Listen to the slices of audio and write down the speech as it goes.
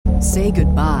Say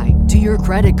goodbye to your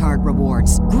credit card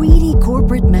rewards. Greedy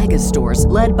corporate mega stores,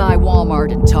 led by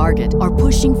Walmart and Target, are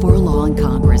pushing for a law in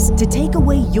Congress to take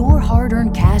away your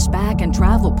hard-earned cash back and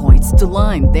travel points to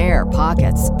line their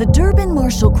pockets. The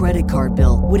Durbin-Marshall credit card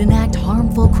bill would enact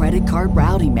harmful credit card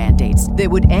routing mandates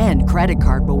that would end credit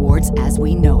card rewards as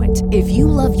we know it. If you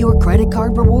love your credit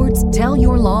card rewards, tell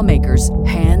your lawmakers,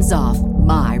 hands off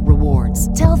my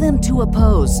rewards. Tell them to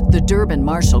oppose the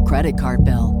Durbin-Marshall credit card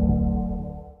bill.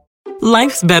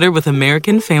 Life's better with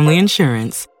American Family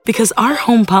Insurance because our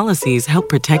home policies help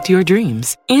protect your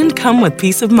dreams and come with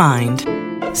peace of mind.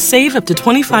 Save up to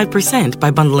 25% by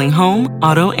bundling home,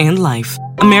 auto, and life.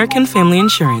 American Family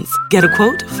Insurance. Get a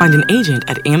quote, find an agent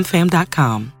at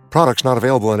amfam.com. Products not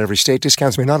available in every state.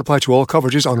 Discounts may not apply to all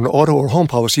coverages on an auto or home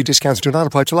policy. Discounts do not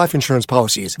apply to life insurance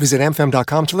policies. Visit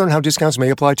amfam.com to learn how discounts may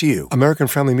apply to you. American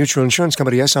Family Mutual Insurance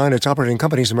Company, SI, and its operating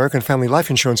companies, American Family Life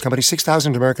Insurance Company,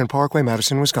 6000 American Parkway,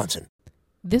 Madison, Wisconsin.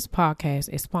 This podcast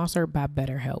is sponsored by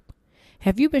BetterHelp.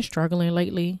 Have you been struggling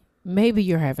lately? Maybe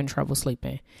you're having trouble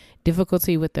sleeping,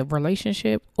 difficulty with the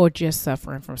relationship, or just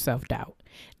suffering from self-doubt.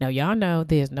 Now, y'all know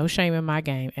there's no shame in my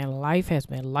game, and life has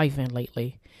been lifing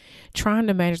lately. Trying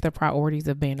to manage the priorities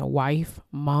of being a wife,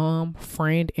 mom,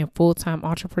 friend, and full-time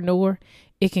entrepreneur,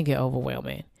 it can get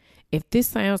overwhelming. If this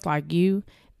sounds like you,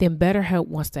 then BetterHelp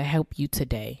wants to help you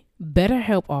today.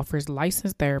 BetterHelp offers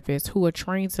licensed therapists who are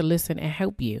trained to listen and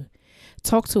help you.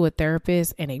 Talk to a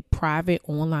therapist in a private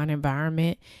online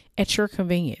environment at your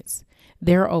convenience.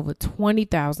 There are over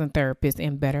 20,000 therapists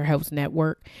in BetterHelp's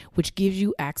network, which gives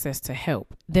you access to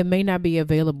help that may not be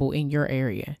available in your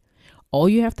area. All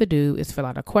you have to do is fill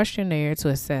out a questionnaire to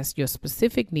assess your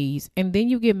specific needs, and then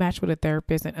you get matched with a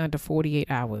therapist in under 48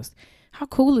 hours. How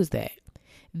cool is that?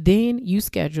 Then you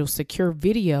schedule secure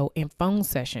video and phone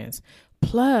sessions.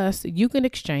 Plus, you can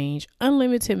exchange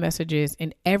unlimited messages,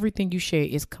 and everything you share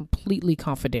is completely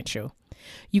confidential.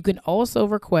 You can also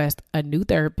request a new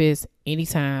therapist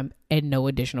anytime at no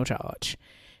additional charge.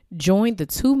 Join the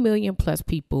 2 million plus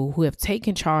people who have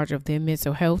taken charge of their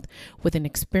mental health with an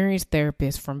experienced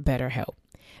therapist from BetterHelp.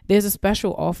 There's a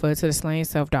special offer to the Slaying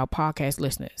Self-Doubt podcast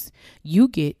listeners. You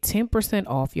get 10%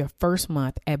 off your first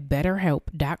month at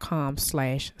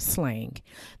betterhelp.com/slang.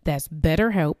 That's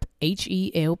BetterHelp,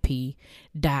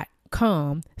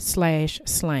 HELP.com/slang,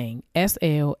 SLAYING.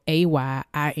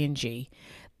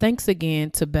 Thanks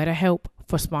again to BetterHelp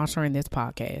for sponsoring this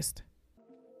podcast.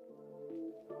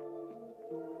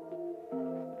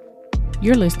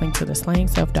 You're listening to the Slaying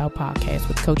Self-Doubt podcast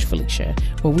with Coach Felicia,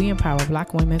 where we empower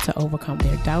Black women to overcome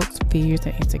their doubts, fears,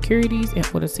 and insecurities in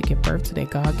order to give birth to their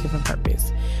God-given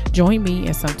purpose. Join me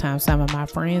and sometimes some of my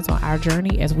friends on our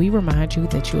journey as we remind you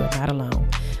that you are not alone.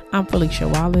 I'm Felicia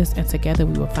Wallace, and together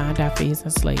we will find our fears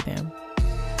and slay them.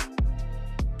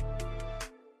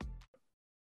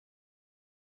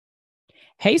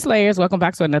 Hey Slayers, welcome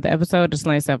back to another episode of the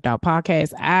Slaying Self-Doubt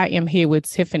podcast. I am here with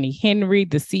Tiffani Henry,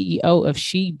 the CEO of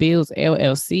She Builds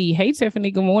LLC. Hey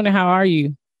Tiffani, good morning. How are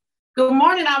you? Good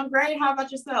morning. I'm great. How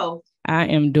about yourself? I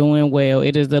am doing well.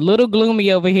 It is a little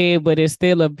gloomy over here, but it's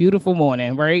still a beautiful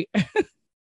morning, right?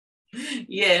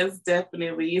 Yes,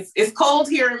 definitely. It's cold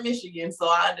here in Michigan, so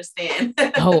I understand.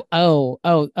 Oh,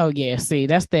 yeah. See,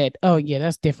 that's that. Oh, yeah,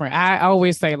 that's different. I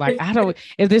always say, like,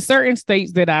 is there certain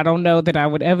states that I don't know that I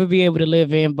would ever be able to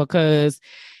live in because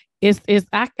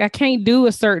I can't do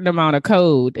a certain amount of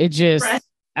cold. It just, right.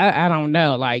 I don't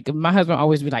know. Like, my husband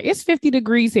always be like, it's 50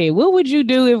 degrees here. What would you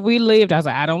do if we lived? I was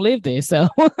like, I don't live there. So.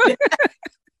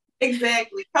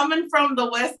 Exactly. Coming from the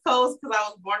West Coast, because I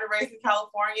was born and raised in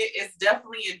California, it's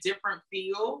definitely a different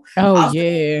feel. Oh,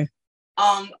 yeah.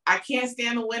 I can't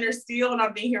stand the winter still, and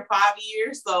I've been here 5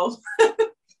 years, so.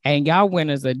 And y'all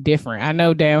winters are different. I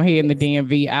know down here in the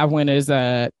DMV, our winters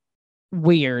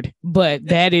weird, but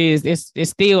that is, it's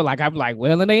still like, I'm like,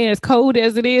 well, it ain't as cold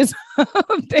as it is.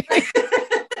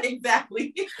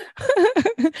 Exactly.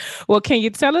 Well, can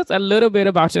you tell us a little bit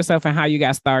about yourself and how you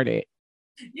got started?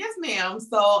 Yes, ma'am.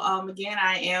 So, again,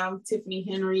 I am Tiffani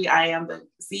Henry. I am the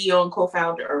CEO and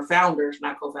co-founder, or founder,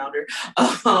 not co-founder,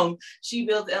 She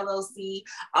Builds LLC.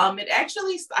 I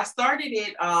started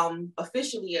it,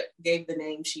 officially gave the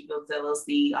name She Builds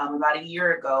LLC about a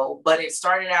year ago, but it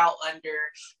started out under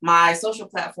my social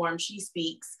platform, She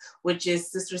Speaks, which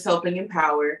is Sisters Helping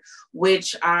Empower,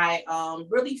 which I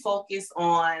really focus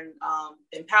on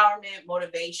empowerment,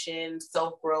 motivation,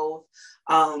 self-growth.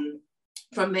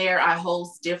 From there, I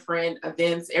host different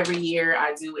events every year.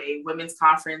 I do a women's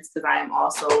conference because I am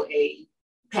also a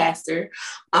pastor.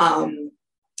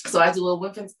 So I do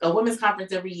a women's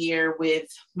conference every year with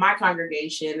my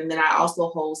congregation, and then I also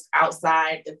host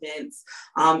outside events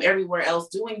everywhere else,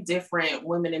 doing different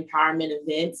women empowerment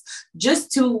events,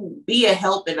 just to be a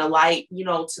help and a light,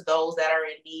 to those that are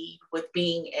in need with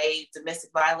being a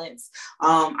domestic violence,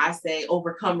 I say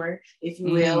overcomer, if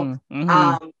you will.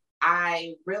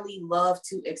 I really love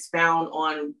to expound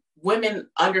on women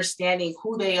understanding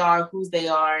who they are, whose they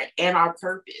are, and our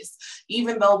purpose.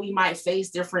 Even though we might face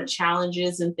different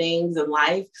challenges and things in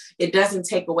life, it doesn't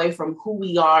take away from who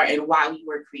we are and why we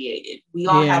were created. We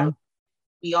all have,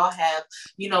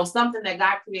 something that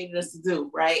God created us to do,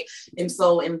 right? And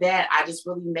so in that, I just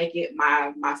really make it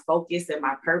my focus and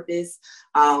my purpose.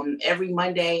 Every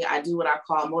Monday, I do what I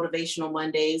call motivational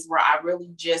Mondays, where I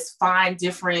really just find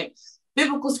different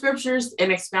biblical scriptures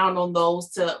and expound on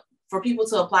those for people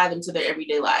to apply them to their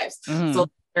everyday lives. So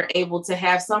they're able to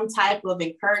have some type of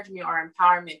encouragement or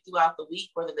empowerment throughout the week,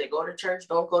 whether they go to church,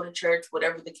 don't go to church,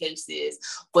 whatever the case is,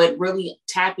 but really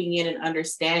tapping in and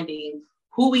understanding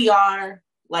who we are,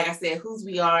 like I said, whose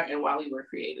we are and why we were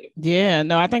created. Yeah,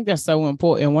 no, I think that's so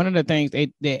important. One of the things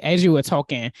that as you were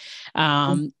talking,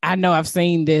 I know I've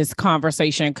seen this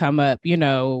conversation come up,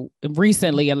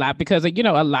 recently a lot, because, a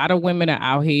lot of women are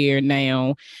out here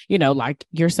now, like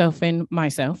yourself and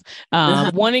myself,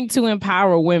 wanting to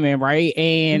empower women, right?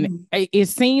 And it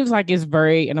seems like it's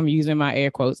very, and I'm using my air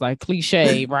quotes, like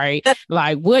cliche, right?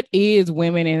 Like, what is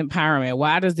women empowerment?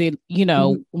 Why does it,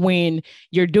 when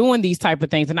you're doing these type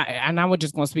of things, and I would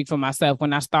just speak for myself,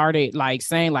 when I started like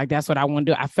saying like that's what I want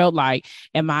to do, I felt like,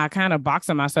 am I kind of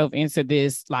boxing myself into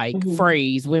this like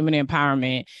phrase, women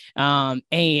empowerment?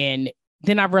 And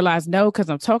then I realized no, because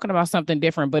I'm talking about something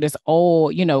different, but it's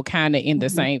all, kind of in the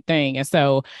same thing. And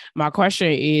so my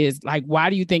question is like, why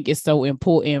do you think it's so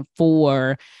important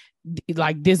for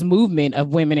like this movement of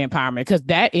women empowerment? Because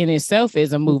that in itself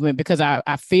is a movement, because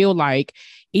I feel like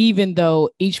even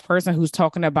though each person who's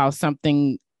talking about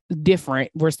something different,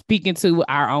 we're speaking to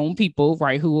our own people,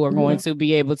 right, who are going to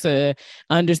be able to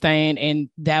understand, and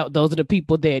that those are the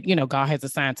people that God has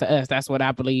assigned to us. That's what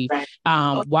I believe.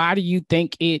 Why do you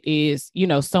think it is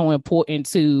so important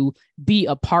to be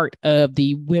a part of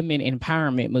the women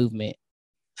empowerment movement?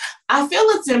 I feel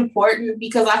it's important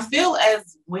because I feel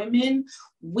as women,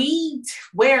 we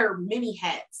wear many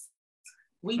hats.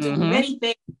 We do many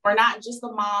things. We're not just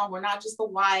a mom. We're not just a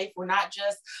wife. We're not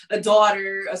just a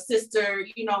daughter, a sister,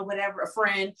 whatever, a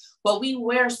friend. But we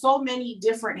wear so many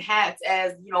different hats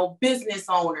as, business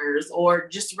owners or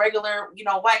just regular,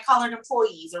 white collar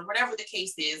employees or whatever the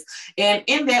case is. And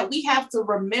in that, we have to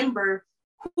remember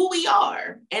who we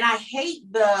are. And I hate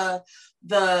the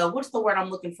what's the word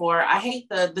I'm looking for? I hate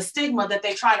the stigma that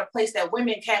they try to place that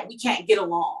we can't get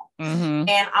along.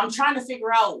 And I'm trying to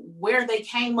figure out where they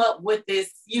came up with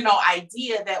this,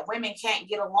 idea that women can't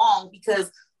get along,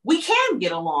 because we can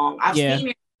get along. I've seen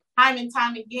it time and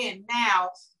time again. Now,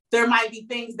 there might be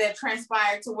things that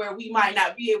transpire to where we might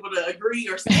not be able to agree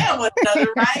or stand with one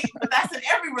another, right? But that's in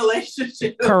every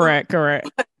relationship. Correct.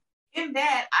 In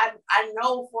that, I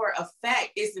know for a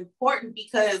fact it's important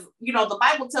because, the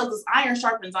Bible tells us iron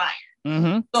sharpens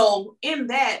iron. So in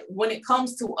that, when it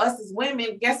comes to us as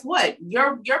women, guess what?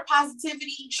 Your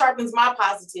positivity sharpens my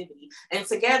positivity. And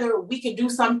together we could do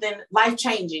something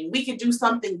life-changing. We could do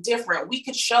something different. We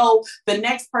could show the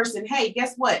next person, hey,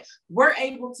 guess what? We're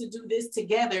able to do this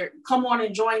together. Come on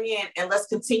and join in, and let's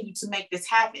continue to make this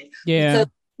happen. Because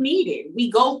needed.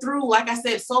 We go through, like I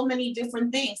said, so many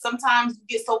different things. Sometimes you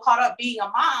get so caught up being a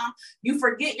mom, you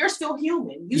forget you're still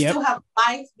human. You still have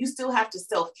life. You still have to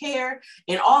self-care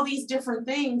and all these different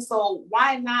things. So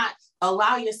why not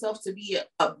allow yourself to be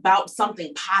about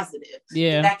something positive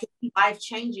that can be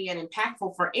life-changing and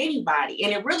impactful for anybody?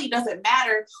 And it really doesn't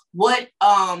matter what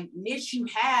niche you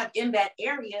have in that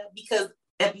area, because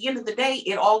at the end of the day,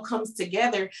 it all comes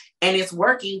together and it's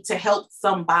working to help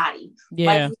somebody.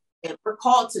 We're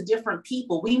called to different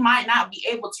people. We might not be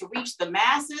able to reach the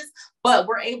masses, but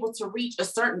we're able to reach a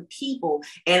certain people.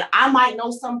 And I might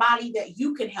know somebody that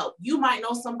you can help. You might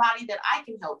know somebody that I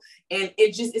can help. And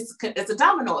it's a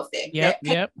domino effect,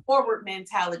 that forward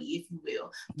mentality, if you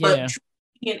will. But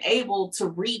being able to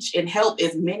reach and help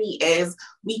as many as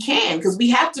we can, because we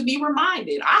have to be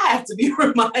reminded. I have to be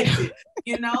reminded,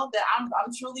 that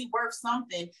I'm truly worth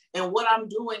something, and what I'm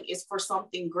doing is for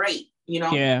something great,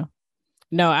 Yeah.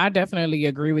 No, I definitely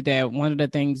agree with that. One of the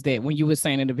things that when you were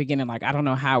saying in the beginning, like, I don't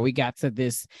know how we got to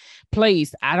this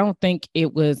place. I don't think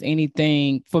it was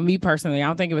anything for me personally. I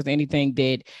don't think it was anything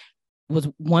that was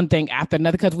one thing after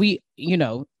another, because we,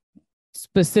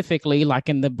 specifically like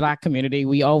in the Black community,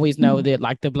 we always know that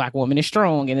like the Black woman is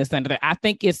strong and this and that. I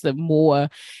think it's the more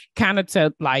kind of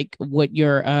to like what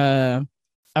your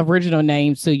original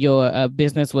name to your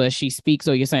business was, She Speaks,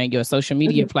 or you're saying your social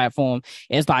media platform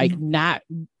is like not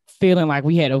feeling like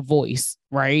we had a voice,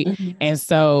 right? And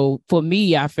so for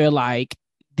me, I feel like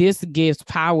this gives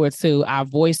power to our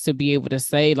voice to be able to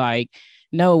say like,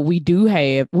 no, we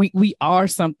are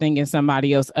something in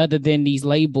somebody else other than these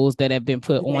labels that have been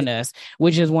put on us,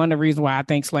 which is one of the reasons why I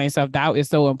think slaying self-doubt is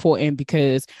so important,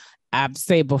 because I've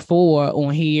said before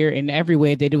on here and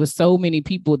everywhere that there was so many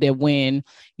people that when,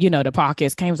 the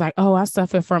podcast came, was like, oh, I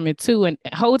suffer from it too. And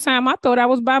the whole time I thought I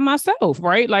was by myself,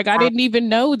 right? Like I didn't even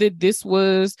know that this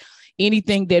was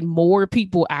anything that more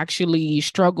people actually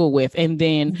struggle with. And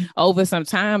then over some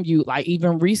time, you like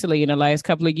even recently in the last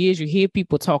couple of years, you hear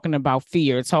people talking about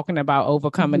fear, talking about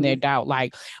overcoming their doubt,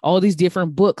 like all these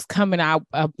different books coming out,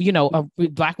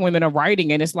 Black women are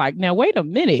writing. And it's like, now, wait a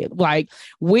minute, like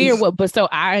but so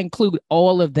I include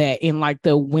all of that in like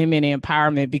the women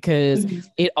empowerment, because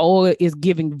it all is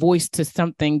giving voice to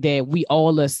something that we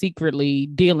all are secretly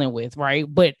dealing with. Right.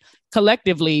 But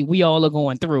collectively, we all are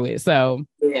going through it. So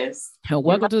yes,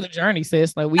 welcome to the journey,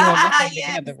 sis. Like we on this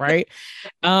together, right?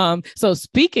 So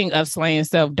speaking of slaying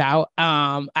self-doubt,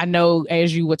 I know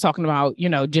as you were talking about,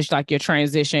 just like your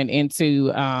transition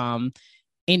into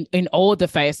in all the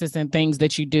facets and things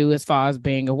that you do as far as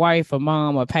being a wife, a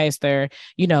mom, a pastor,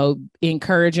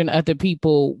 encouraging other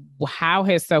people. How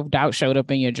has self-doubt showed up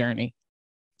in your journey?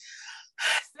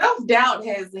 Self-doubt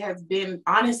has been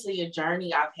honestly a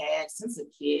journey I've had since a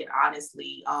kid.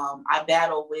 Honestly, I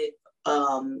battle with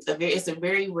it's a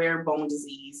very rare bone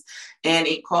disease, and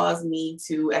it caused me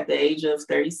to, at the age of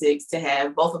 36, to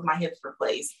have both of my hips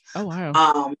replaced. Oh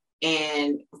wow.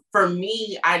 And for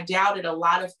me, I doubted a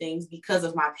lot of things because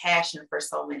of my passion for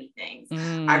so many things.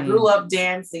 I grew up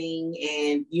dancing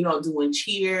and, doing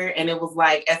cheer. And it was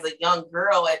like, as a young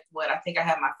girl I think I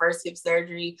had my first hip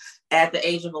surgery at the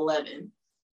age of 11.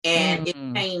 And it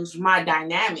changed my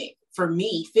dynamic for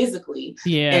me physically.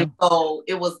 Yeah. And so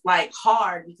it was like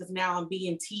hard because now I'm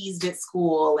being teased at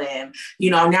school, and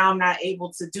now I'm not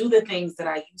able to do the things that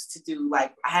I used to do.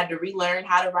 Like I had to relearn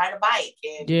how to ride a bike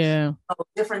and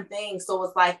different things. So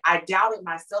it's like I doubted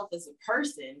myself as a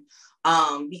person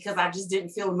because I just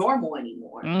didn't feel normal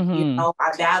anymore.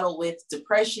 I battled with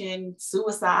depression,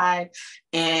 suicide,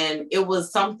 and it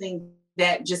was something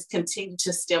that just continued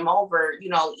to stem over,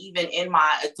 even in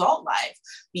my adult life,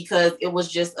 because it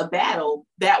was just a battle.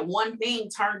 That one thing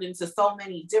turned into so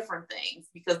many different things,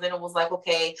 because then it was like,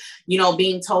 okay,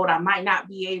 being told I might not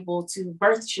be able to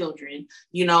birth children,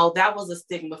 that was a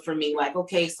stigma for me. Like,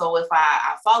 okay, so if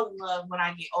I fall in love when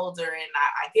I get older and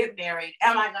I get married,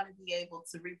 am I going to be able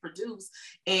to reproduce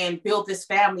and build this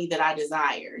family that I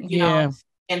desire? You know?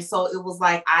 And so it was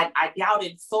like, I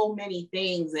doubted so many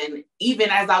things. And even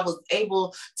as I was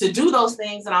able to do those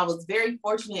things, and I was very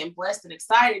fortunate and blessed and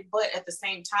excited, but at the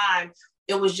same time,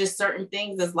 it was just certain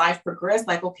things as life progressed.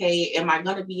 Like, okay, am I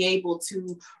going to be able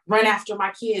to run after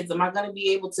my kids? Am I going to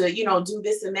be able to, do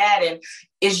this and that? And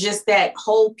it's just that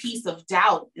whole piece of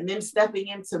doubt. And then stepping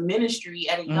into ministry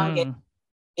at a young age,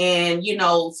 and,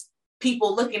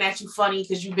 people looking at you funny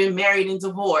because you've been married and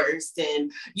divorced,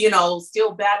 and,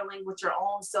 still battling with your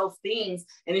own self things.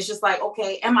 And it's just like,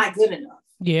 okay, am I good enough?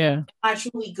 Yeah. Am I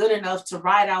truly good enough to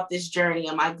ride out this journey?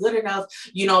 Am I good enough,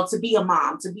 to be a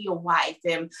mom, to be a wife?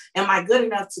 And am I good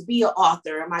enough to be an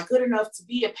author? Am I good enough to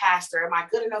be a pastor? Am I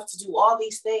good enough to do all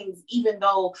these things, even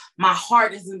though my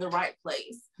heart is in the right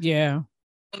place? Yeah.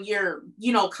 When you're,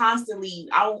 constantly,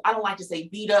 I don't like to say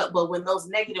beat up, but when those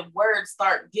negative words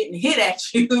start getting hit at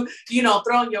you,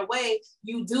 thrown your way,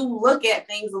 you do look at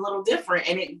things a little different,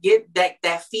 and it get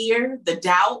that fear, the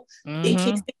doubt, it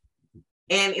kicks in.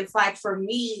 And it's like, for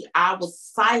me, I was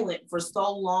silent for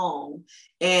so long.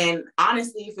 And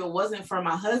honestly, if it wasn't for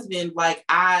my husband, like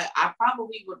I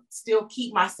probably would still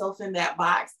keep myself in that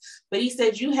box. But he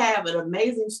said, you have an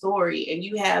amazing story and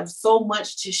you have so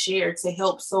much to share to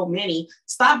help so many.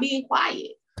 Stop being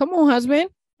quiet. Come on, husband.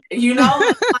 Why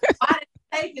did it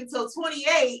take until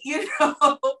 28,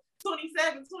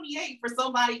 27, 28 for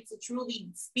somebody to truly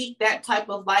speak that type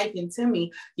of life into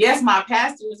me? Yes, my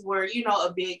pastors were,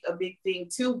 a big thing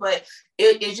too, but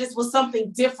it just was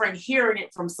something different hearing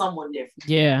it from someone different.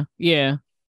 Yeah. Yeah.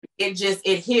 It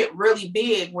hit really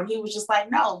big when he was just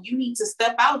like, no, you need to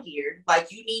step out here.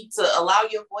 Like, you need to allow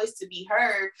your voice to be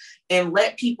heard and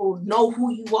let people know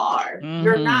who you are.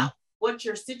 You're not what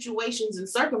your situations and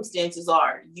circumstances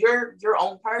are. You're your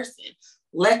own person.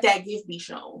 Let that gift be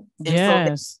shown.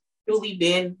 And so truly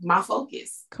been my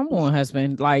focus. Come on,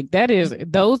 husband. Like that is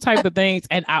those type of things.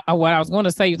 And what I was going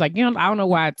to say is like, I don't know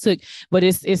why I took, but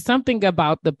it's something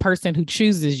about the person who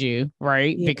chooses you,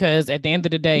 right? Yeah. Because at the end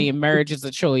of the day, in marriage is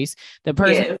a choice. The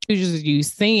person Yeah. who chooses you,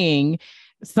 seeing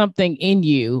something in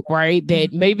you, right?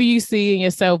 That maybe you see in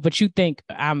yourself, but you think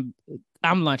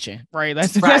I'm lunching, right?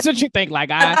 That's what you think. Like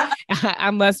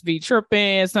I must be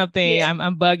tripping something. Yeah.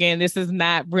 I'm bugging. This is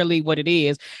not really what it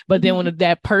is. But then when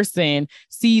that person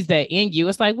sees that in you,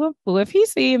 it's like, well, if he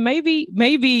see it, maybe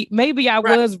I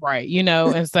was right,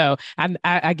 And so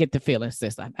I get the feeling,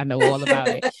 sis. I know all about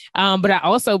it. But I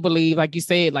also believe, like you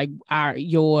said, like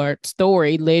your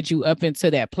story led you up into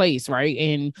that place, right?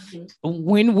 And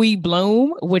when we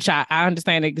bloom, which I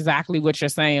understand exactly what you're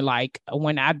saying. Like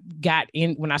when I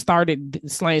started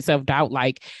slaying self-doubt,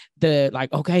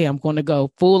 okay, I'm going to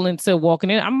go full into walking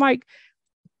in. I'm like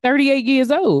 38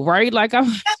 years old, right? Like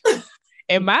I'm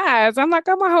in my eyes, I'm like,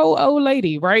 I'm a whole old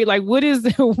lady, right? Like what is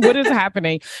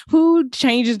happening? Who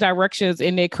changes directions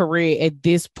in their career at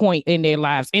this point in their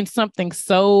lives in something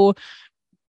so,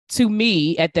 to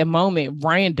me at that moment,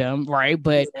 random, right?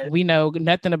 But we know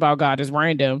nothing about God is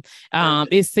random.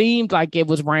 It seemed like it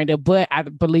was random, but I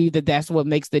believe that that's what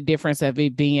makes the difference of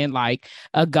it being like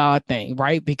a God thing,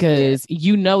 right? Because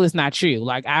it's not you.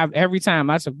 Like every time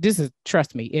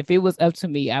trust me, if it was up to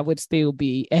me, I would still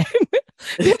be at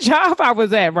the job I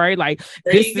was at, right? Like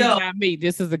this is not me.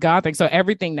 This is a God thing. So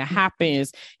everything that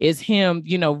happens is him,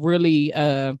 really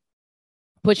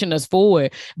pushing us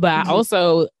forward. But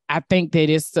I think that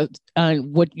it's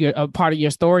what you're a part of your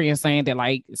story and saying that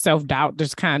like self-doubt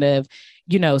just kind of,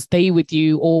 stay with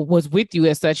you or was with you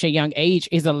at such a young age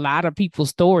is a lot of people's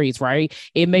stories, right?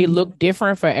 It may look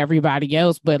different for everybody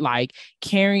else, but like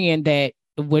carrying that,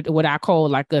 what I call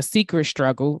like a secret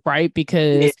struggle, right?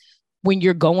 Because when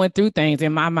you're going through things,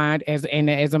 in my mind, as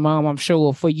a mom, I'm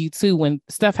sure for you too, when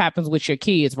stuff happens with your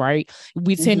kids, right?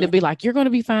 We tend to be like, you're going to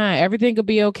be fine. Everything will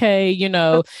be okay.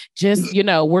 Just,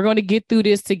 we're going to get through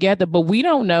this together. But we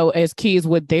don't know as kids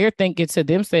what they're thinking to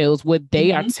themselves, what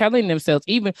they are telling themselves.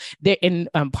 Even in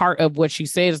part of what she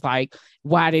says, like,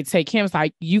 why they take him. It's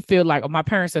like, you feel like, oh, my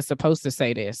parents are supposed to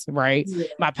say this, right? Yeah.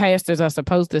 My pastors are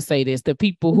supposed to say this. The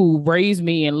people who raised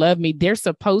me and love me, they're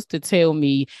supposed to tell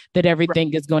me that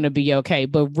everything is going to be okay.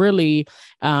 But really,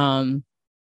 like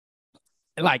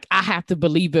I have to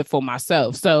believe it for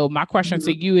myself. So my question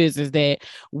to you is that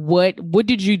what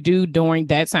did you do during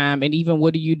that time? And even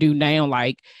what do you do now?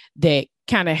 Like that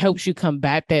kind of helps you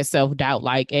combat that self-doubt?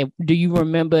 Like, do you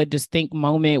remember a distinct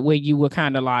moment where you were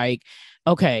kind of like,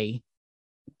 okay,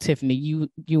 Tiffany,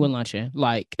 you were lunching,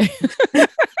 like.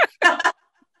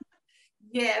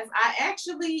 Yes, I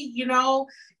actually,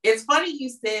 it's funny you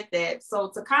said that.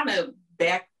 So to kind of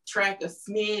backtrack a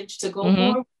smidge to go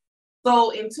more.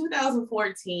 So in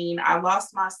 2014, I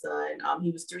lost my son. He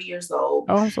was 3 years old.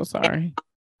 Oh, I'm so sorry.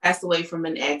 Passed away from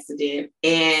an accident,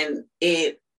 and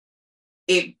it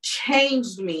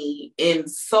changed me in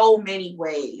so many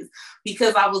ways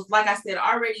because I was, like I said,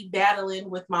 already battling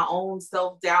with my own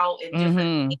self-doubt and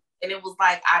different things. And it was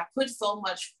like, I put so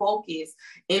much focus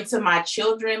into my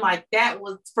children. Like that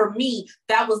was, for me,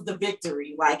 that was the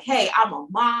victory. Like, hey, I'm a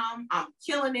mom. I'm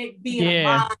killing it being a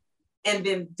mom. And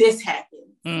then this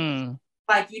happens.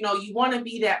 Like, you want to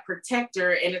be that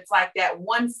protector. And it's like that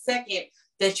 1 second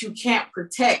that you can't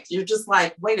protect. You're just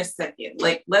like, wait a second,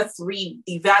 like, let's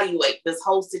reevaluate this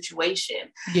whole situation.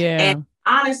 Yeah. And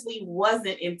honestly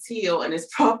wasn't until, and it's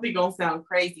probably going to sound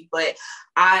crazy, but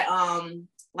I,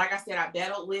 like I said, I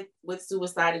battled with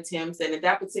suicide attempts. And at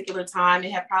that particular time,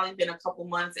 it had probably been a couple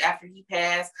months after he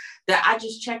passed that I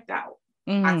just checked out.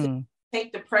 I couldn't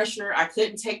take the pressure. I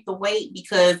couldn't take the weight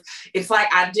because it's like,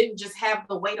 I didn't just have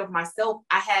the weight of myself.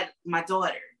 I had my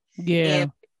daughter. Yeah.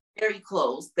 And very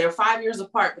close. They're 5 years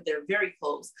apart, but they're very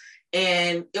close.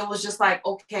 And it was just like,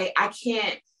 okay,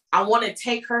 I want to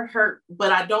take her hurt,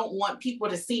 but I don't want people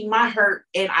to see my hurt.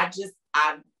 And I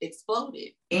exploded.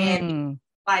 And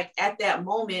like at that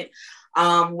moment,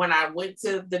 when I went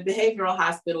to the behavioral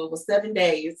hospital, it was 7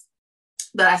 days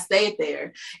that I stayed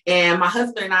there. And my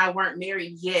husband and I weren't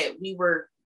married yet. We were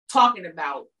talking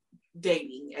about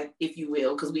dating, if you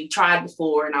will, because we tried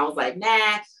before. And I was like,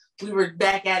 nah. We were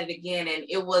back at it again. And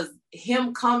it was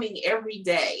him coming every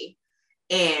day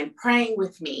and praying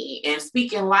with me and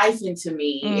speaking life into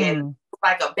me. And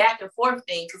like a back and forth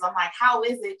thing. Cause I'm like, how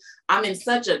is it? I'm in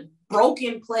such a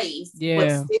broken place,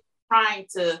 but still trying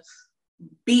to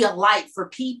be a light for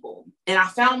people. And I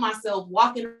found myself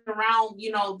walking around,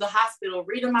 the hospital,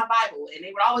 reading my Bible. And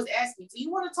they would always ask me, do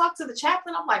you want to talk to the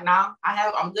chaplain? I'm like, nah,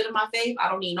 I'm good in my faith. I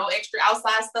don't need no extra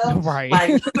outside stuff. Right.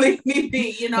 Like, leave me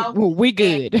be, We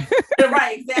good.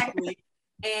 Right, exactly.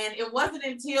 And it wasn't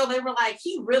until they were like,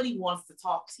 he really wants to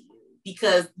talk to you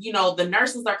because, the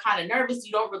nurses are kind of nervous.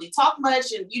 You don't really talk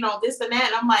much and, this and that.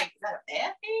 And I'm like, is that a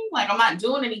bad thing? Like, I'm not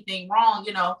doing anything wrong,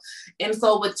 And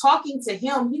so with talking to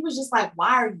him, he was just like,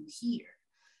 why are you here?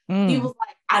 He was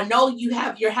like, I know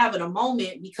you're having a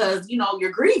moment because,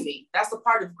 you're grieving. That's a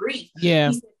part of grief. Yeah.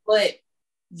 He said, but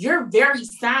you're very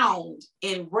sound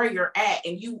in where you're at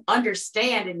and you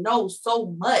understand and know so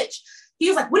much. He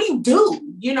was like, what do you do?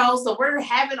 So we're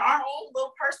having our own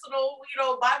little personal,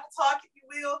 Bible talk, if you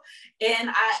will. And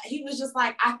he was just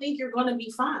like, I think you're going to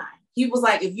be fine. He was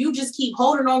like, if you just keep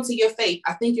holding on to your faith,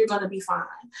 I think you're going to be fine.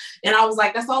 And I was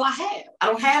like, that's all I have. I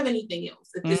don't have anything else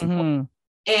at this point.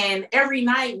 And every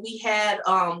night we had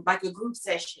like a group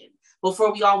session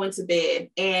before we all went to bed.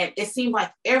 And it seemed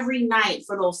like every night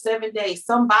for those 7 days,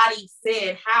 somebody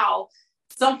said how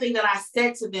something that I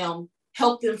said to them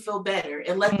helped them feel better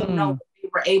and let them know that they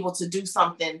were able to do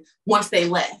something once they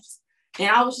left. And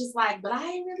I was just like, but I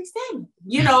ain't really saying,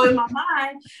 in my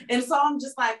mind. And so I'm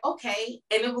just like, okay.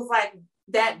 And it was like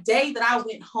that day that I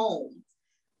went home,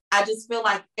 I just feel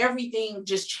like everything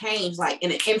just changed like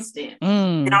in an instant.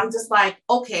 And I'm just like,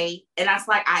 okay. And that's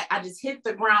like, I just hit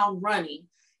the ground running.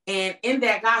 And in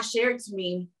that, God shared to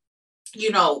me,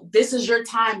 this is your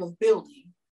time of building.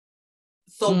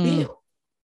 So build.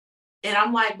 And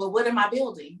I'm like, well, what am I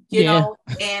building? You know?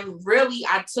 And really,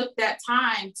 I took that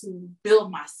time to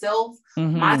build myself,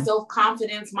 my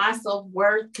self-confidence, my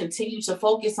self-worth, continue to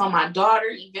focus on my daughter,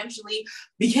 eventually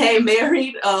became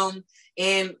married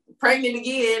and pregnant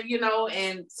again,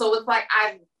 and so it's like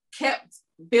I kept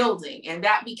building and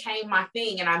that became my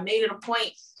thing. And I made it a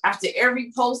point after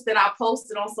every post that I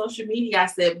posted on social media, I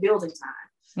said building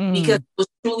time because it was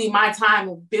truly my time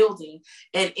of building.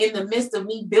 And in the midst of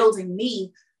me building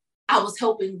me, I was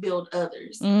helping build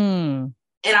others. And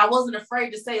I wasn't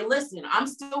afraid to say, listen, I'm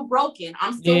still broken.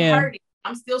 I'm still hurting.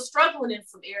 I'm still struggling in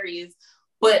some areas,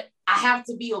 but I have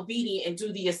to be obedient and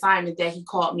do the assignment that he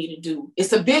called me to do.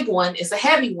 It's a big one. It's a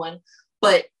heavy one,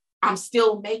 but I'm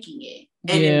still making it.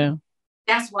 And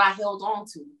that's what I held on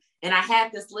to. And I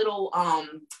had this little,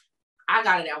 I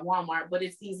got it at Walmart, but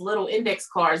it's these little index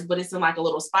cards, but it's in like a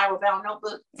little spiral bound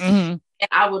notebook. And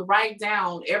I would write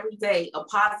down every day a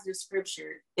positive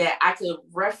scripture that I could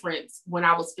reference when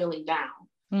I was feeling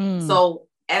down. So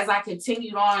as I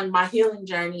continued on my healing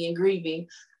journey and grieving,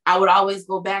 I would always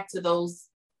go back to those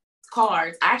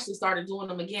cards. I actually started doing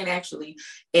them again,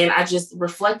 and I just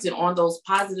reflected on those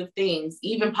positive things,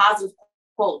 even positive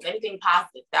quotes, anything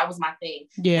positive. That was my thing.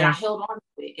 And I held on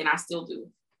to it, and I still do.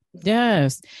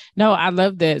 Yes. No, I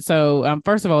love that. So,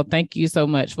 first of all, thank you so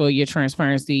much for your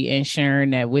transparency and sharing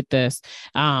that with us.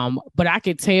 But I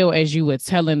could tell as you were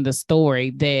telling the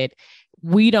story that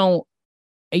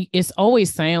it's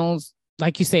always sounds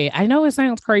like you said, I know it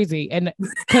sounds crazy, and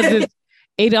because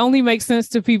it only makes sense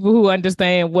to people who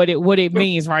understand what it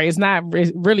means, right?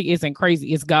 It really isn't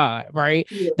crazy. It's God, right?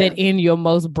 That in your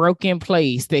most broken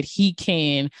place, that he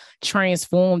can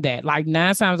transform that. Like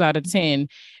 9 times out of 10,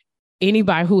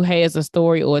 anybody who has a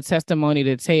story or a testimony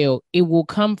to tell, it will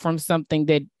come from something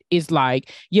that is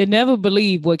like, you never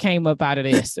believe what came up out of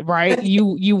this, right?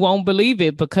 You won't believe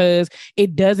it because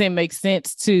it doesn't make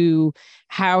sense to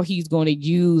how he's going to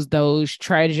use those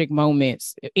tragic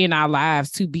moments in our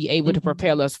lives to be able to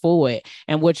propel us forward.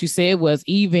 And what you said was,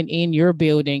 even in your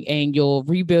building and your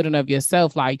rebuilding of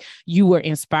yourself, like you were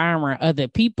inspiring other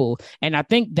people. And I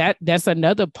think that's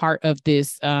another part of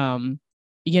this, women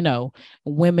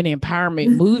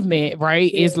empowerment movement,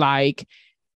 right? Is like,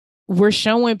 we're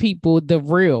showing people the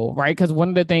real, right? Because one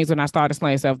of the things when I started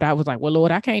explaining self-doubt was like, well,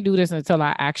 Lord, I can't do this until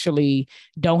I actually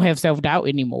don't have self-doubt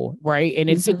anymore, right? And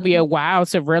it took me a while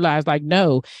to realize, like,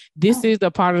 no, this is a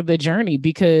part of the journey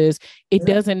because it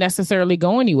doesn't necessarily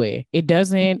go anywhere. It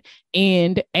doesn't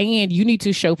end. And you need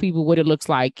to show people what it looks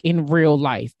like in real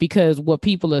life, because what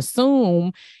people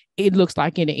assume it looks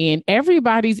like in the end,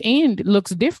 everybody's end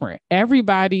looks different.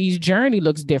 Everybody's journey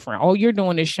looks different. All you're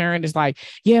doing is sharing is like,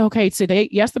 yeah, okay,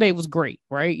 yesterday was great,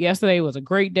 right? Yesterday was a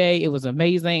great day. It was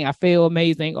amazing. I feel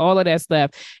amazing, all of that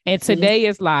stuff. And today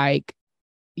is like,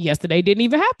 yesterday didn't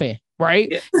even happen,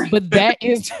 right? But that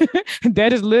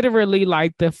is literally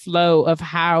like the flow of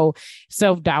how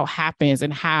self-doubt happens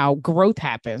and how growth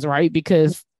happens, right?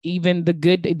 Because even the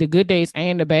good days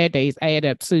and the bad days add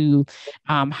up to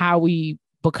how we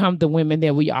become the women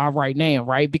that we are right now,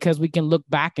 right? Because we can look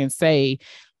back and say,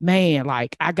 man,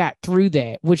 like I got through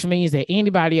that, which means that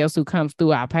anybody else who comes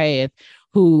through our path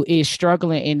who is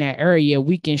struggling in that area,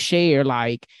 we can share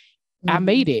like, I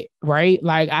made it, right?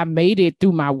 Like I made it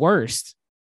through my worst.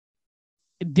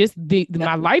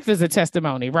 My life is a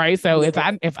testimony, right? So if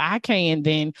I can,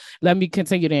 then let me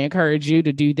continue to encourage you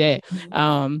to do that.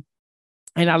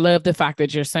 And I love the fact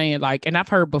that you're saying like, and I've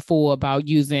heard before about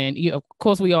using, of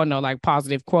course, we all know like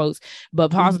positive quotes,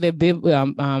 but positive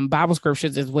Bible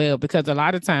scriptures as well, because a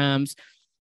lot of times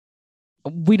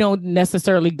we don't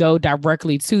necessarily go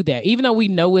directly to that, even though we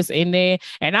know it's in there.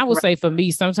 And I would say for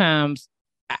me, sometimes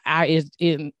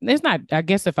it's not, I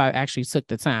guess if I actually took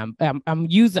the time,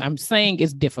 I'm saying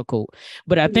it's difficult,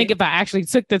 but I think if I actually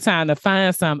took the time to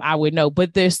find some, I would know.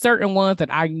 But there's certain ones that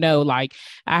I know, like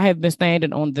I have been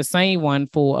standing on the same one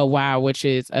for a while, which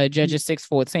is Judges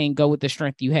 6:14, go with the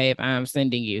strength you have, I'm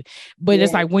sending you. But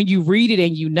it's like when you read it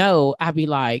and you know, I'd be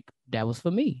like, that was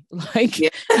for me. Like,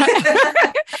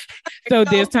 so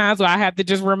there's times where I have to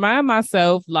just remind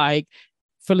myself, like,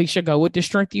 Felicia, go with the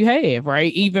strength you have,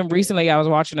 right? Even recently, I was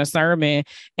watching a sermon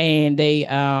and they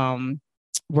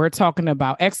were talking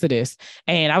about Exodus.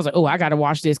 And I was like, oh, I got to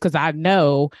watch this because I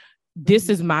know this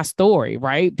is my story,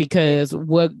 right? Because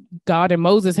what God and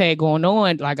Moses had going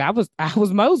on, like I was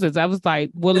Moses. I was like,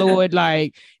 well, Lord,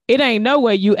 like, it ain't no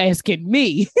way you asking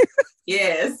me.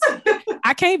 Yes.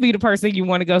 I can't be the person you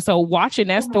want to go. So watching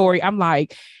that story, I'm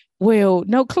like, well,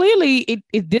 no, clearly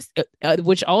this,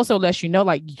 which also lets you know,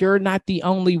 like, you're not the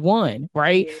only one,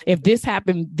 right? Yeah. If this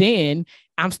happened then,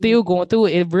 I'm still going through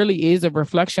it. It really is a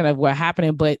reflection of what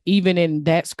happened. But even in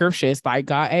that scripture, it's like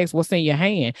God asks, what's in your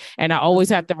hand? And I always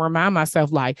have to remind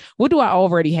myself, like, what do I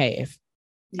already have?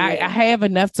 Yeah. I have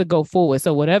enough to go forward.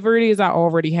 So whatever it is I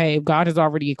already have, God has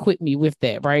already equipped me with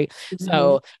that, right? Mm-hmm.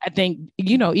 So I think,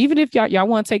 even if y'all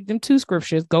want to take them 2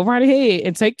 scriptures, go right ahead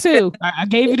and take 2. I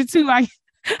gave you the 2. I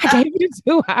gave you the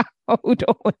 2 I hold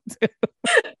on to.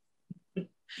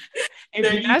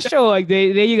 If you're not sure, there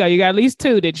you go. You got at least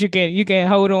 2 that you can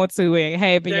hold on to and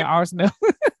have in your arsenal.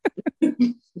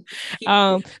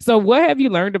 So what have you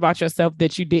learned about yourself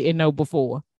that you didn't know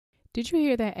before? Did you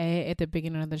hear that ad at the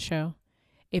beginning of the show?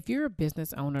 If you're a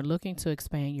business owner looking to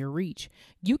expand your reach,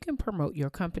 you can promote your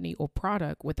company or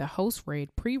product with a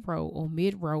host-read pre-roll or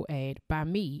mid-roll ad by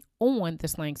me on the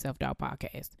Slaying Self-Doubt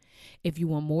podcast. If you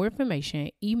want more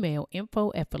information, email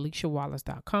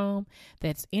info@FeliciaWallace.com.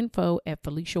 That's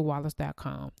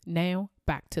info@FeliciaWallace.com. Now,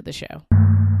 back to the show.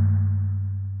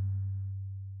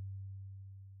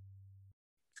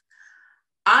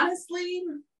 Honestly,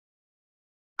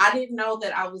 I didn't know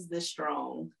that I was this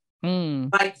strong.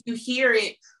 Like you hear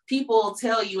it, people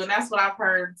tell you, and that's what I've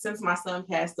heard since my son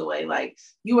passed away. Like,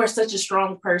 you are such a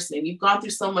strong person. You've gone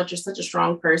through so much. You're such a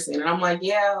strong person. And I'm like,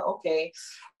 yeah, okay.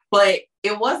 But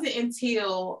it wasn't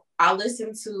until I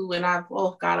listened to, and I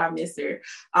miss her,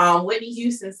 Whitney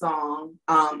Houston song.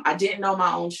 I didn't know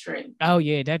my own strength. Oh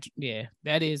yeah, that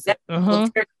is. That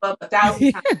up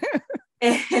 1,000 times.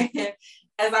 And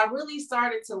as I really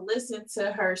started to listen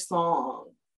to her song,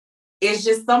 it's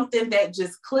just something that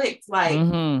just clicked. Like,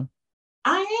 I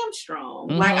am strong.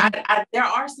 Like there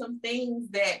are some things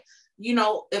that,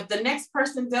 if the next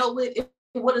person dealt with it,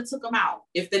 would have took them out.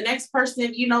 If the next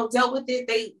person, dealt with it,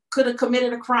 they could have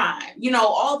committed a crime.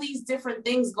 All these different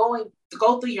things go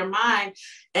through your mind.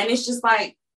 And it's just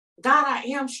like, God, I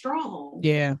am strong.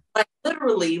 Yeah. Like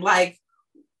literally, like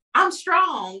I'm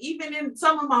strong. Even in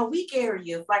some of my weak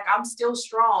areas, like I'm still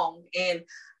strong. And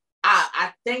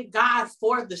I thank God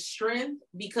for the strength,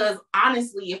 because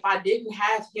honestly, if I didn't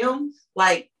have him,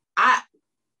 like I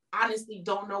honestly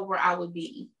don't know where I would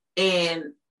be.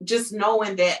 And just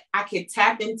knowing that I could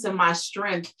tap into my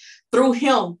strength through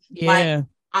him, like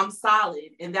I'm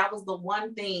solid. And that was the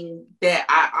one thing that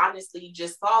I honestly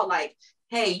just saw, like,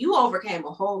 hey, you overcame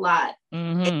a whole lot.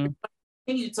 And you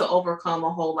continue to overcome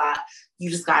a whole lot. You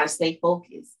just got to stay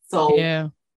focused. So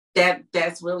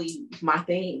that's really my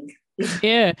thing.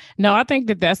 Yeah, no, I think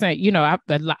that's not, I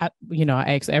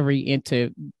ask every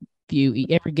interview,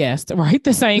 every guest, right,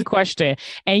 the same question,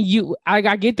 and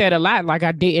I get that a lot. Like,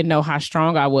 I didn't know how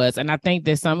strong I was, and I think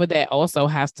that some of that also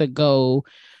has to go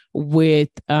with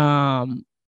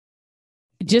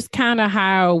just kind of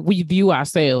how we view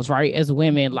ourselves, right, as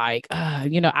women. Like, I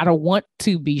don't want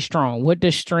to be strong. What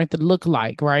does strength look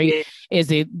like, right?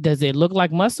 Yeah. Does it look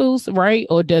like muscles, right?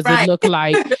 Or does it look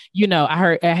like,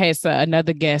 I had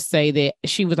another guest say that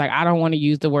she was like, I don't want to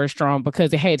use the word strong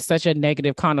because it had such a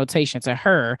negative connotation to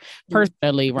her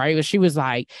personally, right? But she was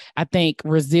like, I think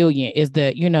resilient is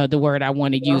the word I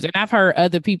want to use. And I've heard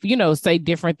other people, say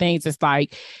different things. It's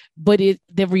like, but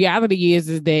the reality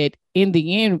is that in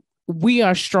the end, we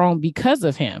are strong because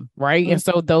of him, right? And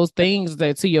so those things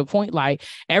that, to your point, like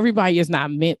everybody is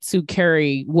not meant to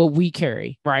carry what we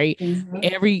carry, right?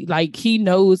 He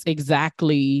knows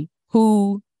exactly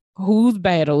whose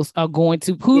battles are going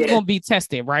to who's going to be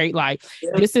tested, right? Like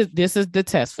this is the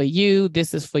test for you,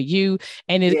 this is for you.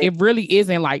 And it really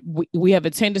isn't like we have a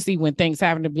tendency when things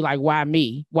happen to be like, why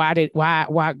me? Why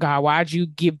God, why'd you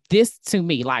give this to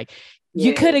me? Like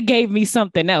you could have gave me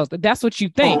something else. That's what you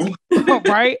think,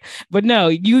 right? But no,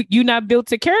 you're not built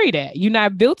to carry that. You're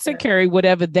not built to carry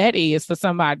whatever that is for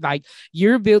somebody. Like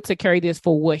you're built to carry this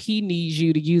for what he needs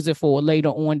you to use it for later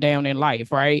on down in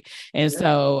life, right? And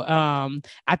so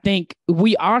I think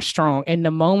we are strong. And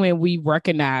the moment we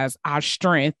recognize our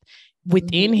strength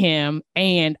within him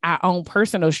and our own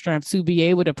personal strength to be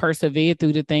able to persevere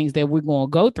through the things that we're going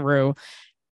to go through,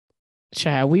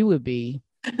 child, we would be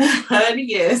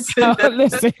yes.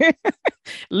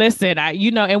 Listen,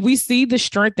 and we see the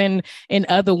strength in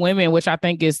other women, which I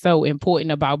think is so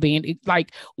important about being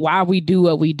like why we do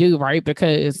what we do, right?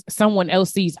 Because someone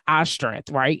else sees our strength,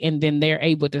 right? And then they're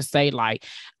able to say like,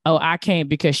 oh, I can't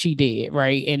because she did,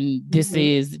 right? And this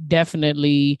is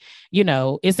definitely,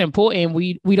 it's important.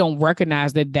 We don't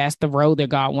recognize that that's the role that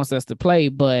God wants us to play,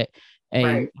 but hey,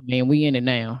 right. I mean, we in it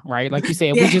now, right? Like you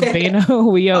said, we just being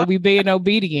we being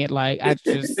obedient. Like I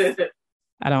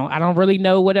don't really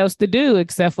know what else to do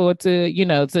except for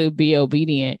to be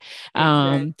obedient.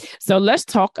 So let's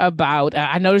talk about.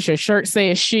 I noticed your shirt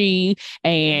says she,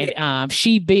 and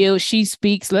she builds, she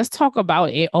speaks. Let's talk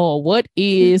about it all. What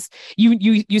is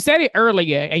you said it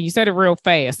earlier and you said it real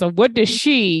fast. So what does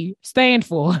she stand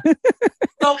for?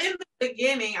 So in the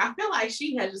beginning, I feel like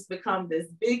she has just become this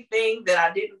big thing that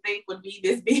I didn't think would be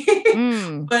this big.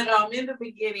 But in the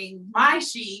beginning, my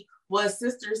she was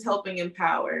Sisters Helping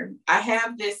Empower. I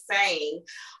have this saying,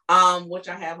 which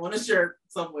I have on a shirt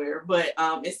somewhere, but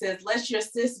it says, let your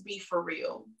sis be for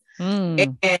real.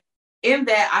 And in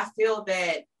that, I feel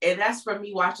that, and that's from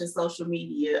me watching social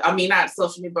media. I mean, not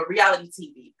social media, but reality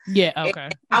TV. Yeah, okay.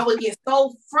 And I would get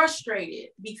so frustrated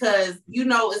because,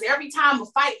 it's every time a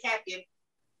fight happened,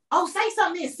 oh, say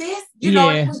something, sis. It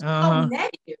was so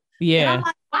negative. Yeah. And I'm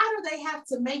like, why do they have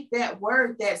to make that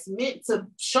word that's meant to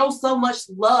show so much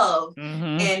love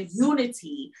and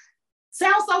unity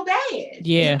sound so bad?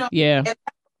 Yeah, yeah. And that's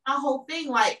my whole thing.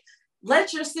 Like,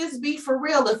 let your sis be for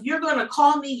real. If you're going to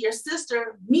call me your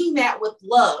sister, mean that with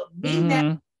love. Mean that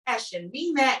with passion.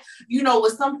 Mean that,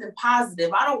 with something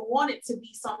positive. I don't want it to be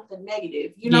something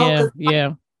negative,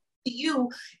 Yeah. To you,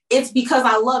 it's because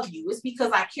I love you. It's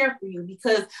because I care for you,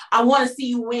 because I want to see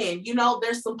you win.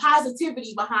 There's some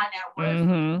positivity behind that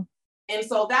word. And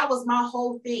so that was my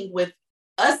whole thing with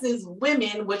us as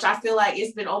women, which I feel like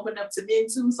it's been opened up to men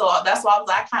too. So that's why I was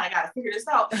like, I kind of got to figure this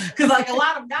out. Because like a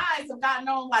lot of guys have gotten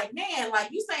on like, man, like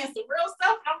you saying some real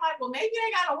stuff. And I'm like, well, maybe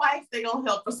they got a wife. They gonna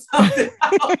help or something.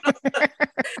 I don't know.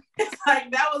 It's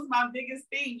like, that was my biggest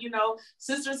thing,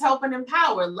 Sisters Helping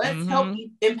Empower. Let's help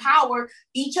empower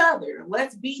each other.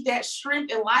 Let's be that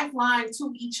strength and lifeline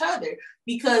to each other,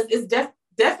 because it's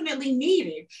definitely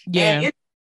needed. Yeah. And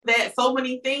that so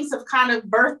many things have kind of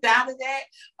birthed out of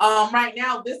that. Right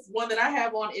now, this one that I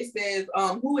have on, it says,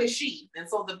 who is she? And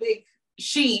so the big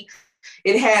she,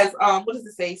 it has, what does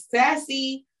it say?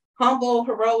 Sassy, humble,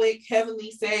 heroic,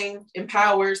 heavenly, saved,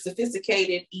 empowered,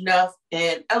 sophisticated, enough,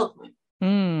 and eloquent.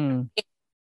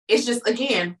 It's just,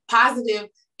 again, positive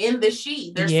in the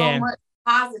she. There's so much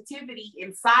positivity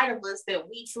inside of us that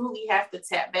we truly have to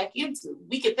tap back into.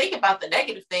 We can think about the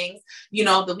negative things,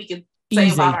 that we can say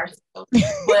about ourselves,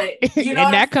 but and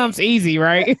that comes easy,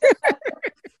 right?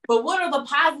 But what are the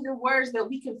positive words that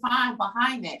we can find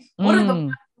behind that? What are the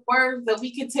positive words that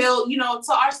we can tell,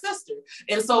 to our sister?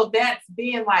 And so that's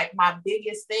been like my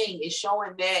biggest thing, is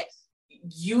showing that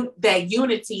that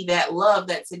unity, that love,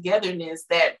 that togetherness,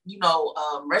 that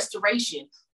restoration,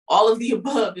 all of the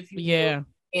above, if you will,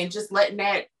 and just letting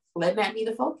that be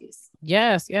the focus.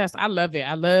 Yes, I love it.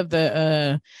 I love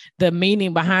the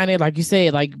meaning behind it. Like you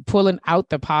said, like pulling out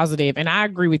the positive. And I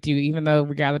agree with you, even though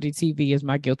reality TV is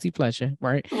my guilty pleasure,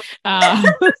 right?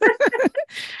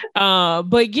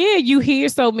 But yeah, you hear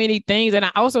so many things. And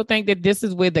I also think that this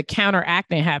is where the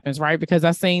counteracting happens, right? Because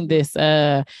I seen this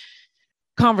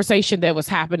conversation that was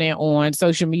happening on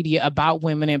social media about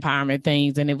women empowerment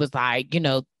things. And it was like,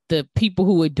 the people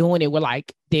who were doing it were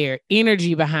like, their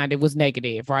energy behind it was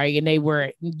negative, right? And they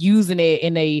were using it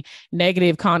in a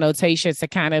negative connotation to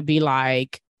kind of be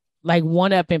like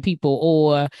one-upping people,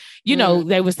 or,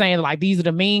 they were saying like, these are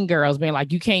the mean girls, being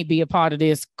like, you can't be a part of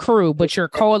this crew, but you're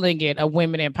calling it a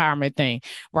women empowerment thing,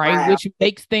 right? Wow. Which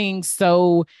makes things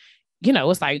so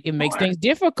it's like it makes things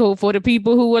difficult for the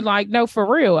people who would like, no,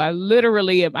 for real. I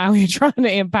literally am out here trying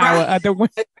to empower other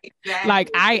women. Exactly. Like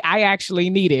I actually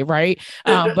need it, right?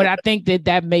 But I think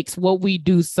that makes what we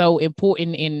do so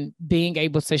important in being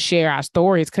able to share our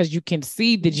stories, because you can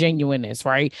see the genuineness,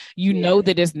 right? You know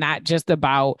that it's not just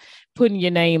about putting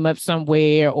your name up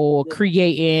somewhere or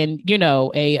creating,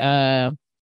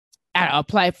 a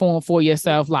platform for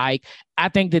yourself. Like, I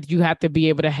think that you have to be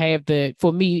able to have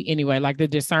for me anyway, like the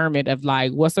discernment of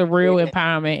like what's a real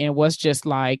empowerment and what's just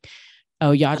like,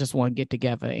 oh, y'all just want to get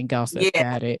together and gossip.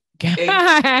 Got it.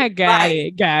 Got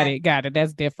it.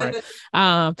 That's different.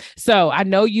 So I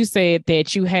know you said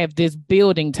that you have this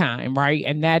building time, right?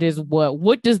 And that is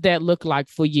what does that look like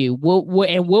for you? What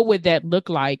would that look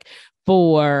like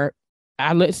for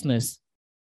our listeners?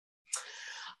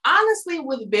 Honestly,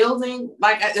 with building,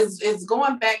 like it's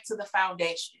going back to the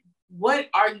foundation. What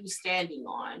are you standing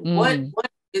on?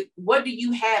 What do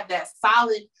you have that's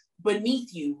solid beneath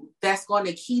you that's going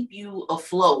to keep you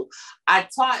afloat? I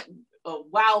taught a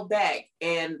while back,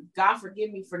 and God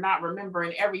forgive me for not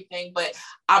remembering everything, but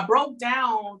I broke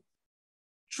down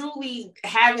truly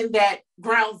having that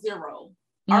ground zero.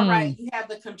 All right, you have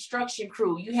the construction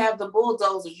crew, you have the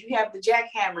bulldozers, you have the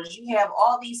jackhammers, you have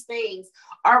all these things.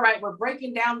 All right, we're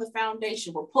breaking down the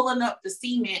foundation, we're pulling up the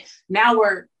cement. Now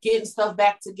we're getting stuff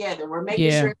back together. We're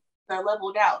making sure they're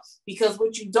leveled out, because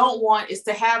what you don't want is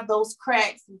to have those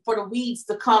cracks for the weeds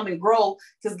to come and grow,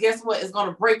 because guess what? It's going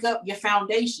to break up your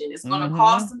foundation. It's going to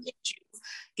cause some issues.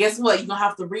 Guess what? You're going to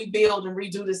have to rebuild and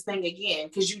redo this thing again,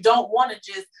 because you don't want to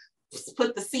just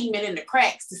put the cement in the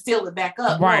cracks to seal it back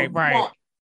up. Right.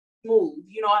 Move,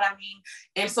 you know what I mean?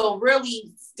 And so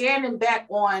really standing back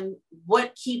on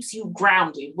what keeps you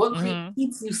grounded, what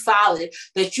keeps you solid,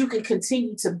 that you can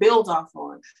continue to build off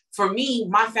on. For me,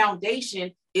 my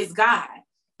foundation is God.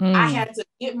 I had to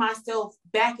get myself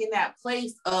back in that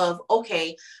place of,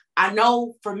 okay, I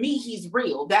know for me, he's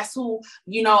real. That's who,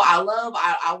 I love,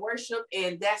 I worship,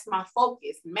 and that's my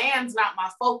focus. Man's not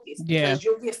my focus, because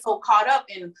you'll get so caught up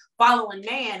in following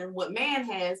man and what man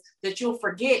has that you'll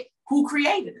forget who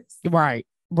created us. Right.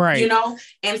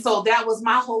 And so that was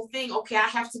my whole thing. Okay, I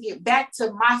have to get back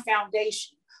to my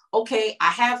foundation. Okay, I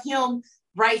have him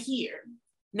right here.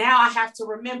 Now I have to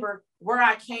remember where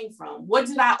I came from. What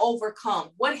did I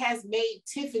overcome? What has made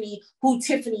Tiffani who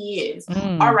Tiffani is?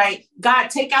 All right, God,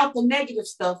 take out the negative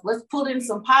stuff. Let's put in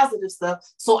some positive stuff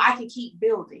so I can keep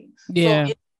building. So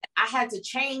I had to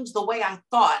change the way I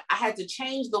thought. I had to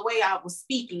change the way I was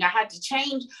speaking. I had to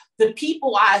change the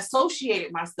people I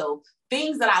associated myself,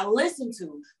 things that I listened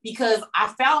to, because I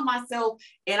found myself,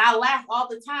 and I laugh all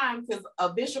the time, because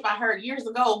a bishop I heard years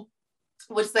ago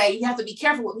would say, you have to be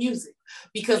careful with music,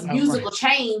 because music will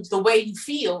change the way you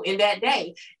feel in that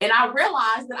day. And I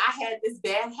realized that I had this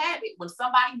bad habit. When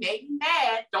somebody made me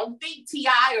mad, don't think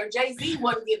T.I. or Jay-Z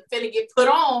wasn't finna get put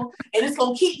on and it's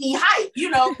gonna keep me hyped,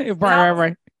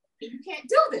 Right. You can't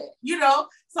do that,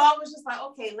 So I was just like,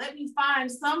 okay, let me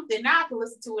find something. Now I can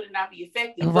listen to it and not be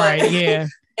effective. Right,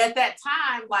 but at that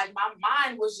time, like, my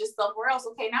mind was just somewhere else.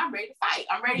 Okay, now I'm ready to fight.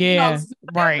 I'm ready to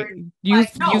right. You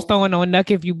throwing on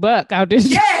Nuck If You Buck out this.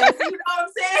 Yes, you know what I'm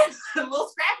saying? A little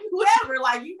scrappy, whoever,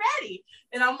 like, you ready.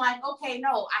 And I'm like, okay,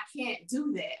 no, I can't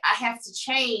do that. I have to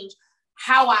change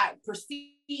how I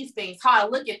perceive things, how I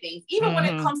look at things. Even when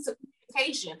it comes to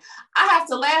communication, I have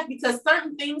to laugh, because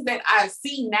certain things that I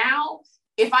see now,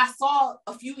 if I saw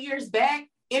a few years back,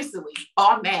 instantly,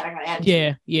 oh, I'm mad, I got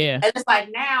attitude. Yeah. And it's like,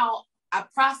 now I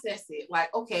process it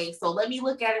like, okay, so let me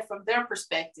look at it from their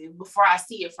perspective before I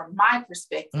see it from my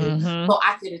perspective, so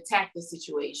I could attack the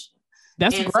situation.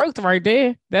 That's growth right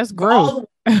there. That's growth.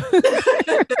 So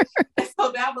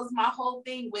that was my whole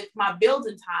thing with my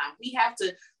building time. We have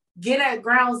to get at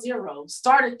ground zero,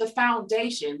 start at the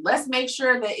foundation. Let's make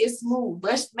sure that it's smooth.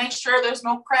 Let's make sure there's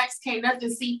no cracks, can't nothing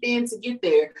seep in to get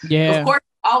there. Of course,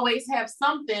 always have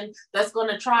something that's going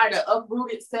to try to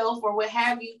uproot itself or what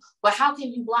have you, but how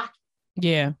can you block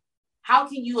it? How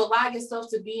can you allow yourself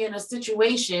to be in a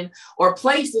situation or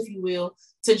place, if you will,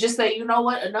 to just say, you know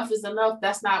what, enough is enough.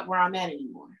 That's not where I'm at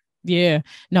anymore.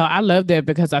 No, I love that,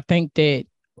 because I think that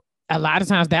a lot of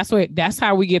times that's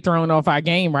how we get thrown off our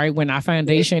game, right? When our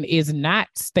foundation is not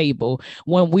stable,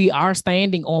 when we are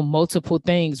standing on multiple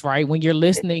things, right? When you're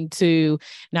listening to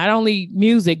not only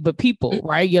music, but people,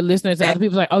 right? You're listening to other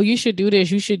people like, oh, you should do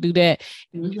this, you should do that.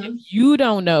 If you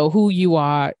don't know who you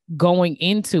are going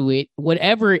into it,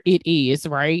 whatever it is,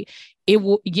 right? It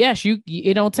will,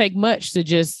 it don't take much to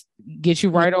just get you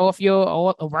right off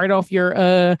your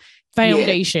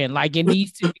foundation. Like, it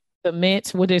needs to be cement,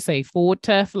 what they say, full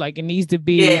tough, like it needs to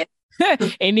be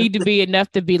It need to be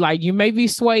enough to be like, you may be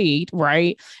swayed,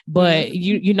 right? But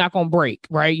you're not gonna break,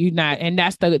 right? You're not, and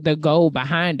that's the goal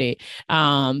behind it.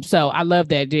 So I love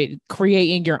that,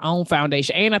 creating your own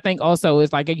foundation. And I think also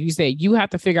it's like you said, you have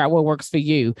to figure out what works for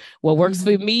you. What works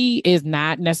for me is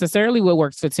not necessarily what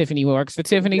works for Tiffani. What works for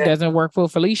Tiffani doesn't work for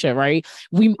Felicia, right?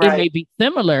 It may be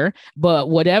similar, but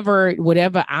whatever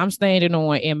I'm standing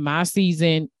on in my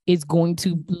season is going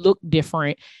to look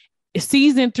different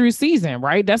season through season,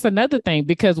 right? That's another thing,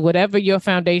 because whatever your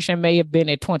foundation may have been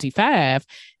at 25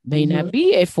 may not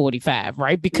be at 45,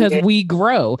 right? Because we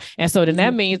grow. And so then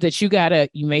that means that you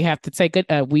may have to take it.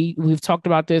 We've talked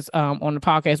about this on the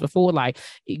podcast before, like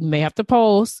you may have to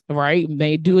pause, right?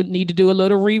 Need to do a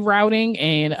little rerouting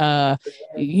and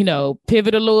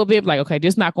pivot a little bit, like, okay,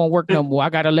 this not going to work no more.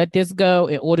 I got to let this go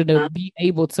in order to be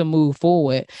able to move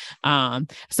forward.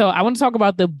 So I want to talk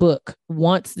about the book,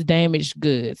 Once Damaged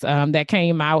Goods, that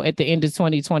came out at the end of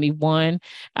 2021.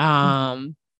 Tell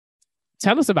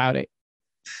us about it.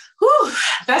 Whew,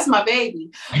 that's my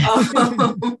baby.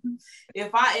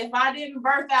 If I didn't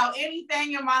birth out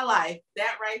anything in my life,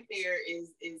 that right there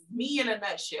is me in a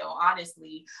nutshell,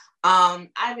 honestly.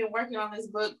 I've been working on this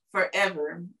book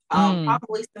forever,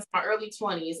 probably since my early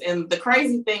 20s. And the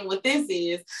crazy thing with this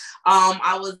is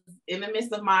I was in the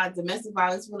midst of my domestic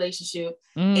violence relationship,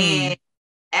 and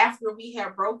after we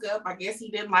had broke up, I guess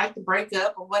he didn't like the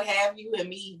breakup or what have you, and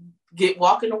me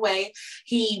walking away,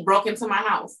 he broke into my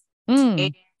house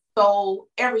and stole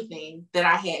everything that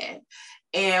I had.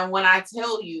 And when I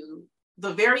tell you,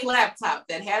 the very laptop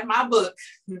that had my book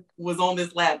was on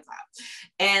this laptop,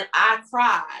 and I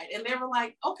cried, and they were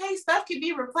like, okay, stuff can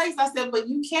be replaced. I said, but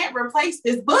you can't replace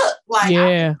this book. Like, I've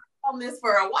been on this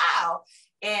for a while.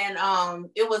 And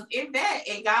it was in that,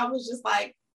 and God was just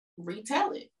like,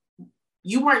 retell it.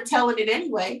 You weren't telling it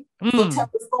anyway, so tell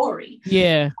the story.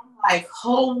 Yeah. I'm like,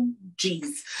 oh,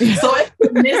 geez. So in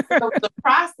the midst of the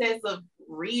process of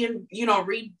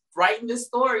rewriting the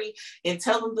story and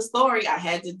telling the story, I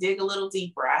had to dig a little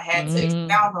deeper. I had to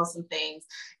expound on some things,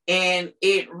 and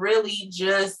it really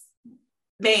just,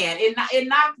 man, it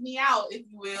knocked me out, if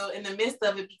you will, in the midst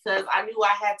of it, because I knew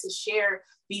I had to share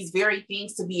these very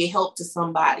things to be a help to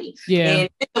somebody. Yeah. And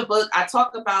in the book, I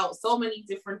talk about so many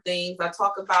different things. I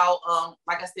talk about,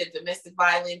 like I said, domestic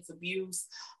violence, abuse,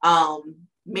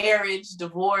 marriage,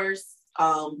 divorce,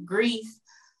 grief,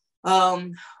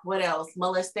 what else?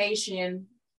 Molestation,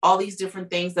 all these different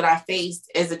things that I faced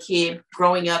as a kid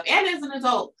growing up and as an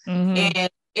adult. And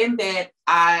in that,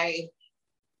 I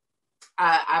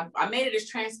made it as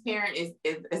transparent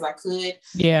as I could.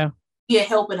 Yeah. Be a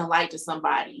help and a light to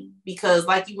somebody, because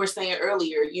like you were saying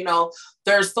earlier,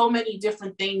 there's so many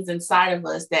different things inside of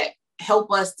us that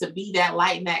help us to be that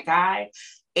light and that guide.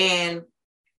 And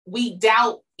we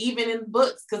doubt even in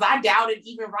books, because I doubted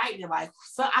even writing it. Like,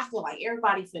 so I feel like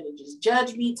everybody finna just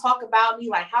judge me, talk about me.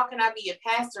 Like, how can I be a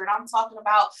pastor and I'm talking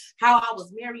about how I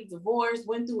was married, divorced,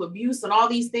 went through abuse and all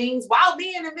these things while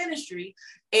being in ministry,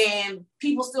 and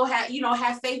people still have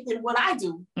faith in what I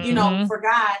do, for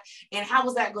God. And how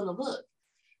was that going to look?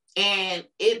 And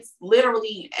it's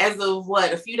literally, as of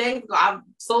a few days ago, I've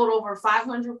sold over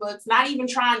 500 books, not even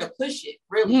trying to push it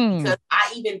really, because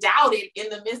I even doubted in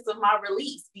the midst of my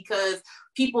release, because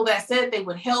people that said they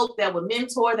would help, that would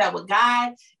mentor, that would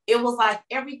guide, it was like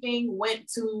everything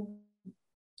went to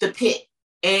the pit.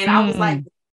 And I was like,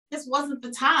 this wasn't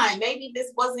the time. Maybe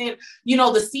this wasn't,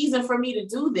 the season for me to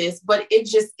do this, but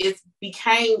it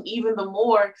became even the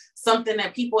more something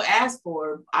that people asked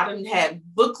for. I didn't have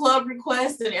book club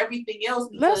requests and everything else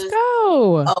because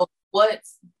of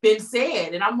what's been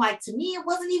said. And I'm like, to me, it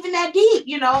wasn't even that deep,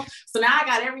 So now I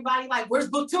got everybody like, where's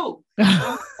book 2?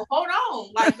 Like, hold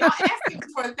on. Like, y'all asking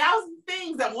for 1,000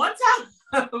 things at one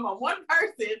time on one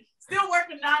person. Still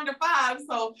working 9 to 5.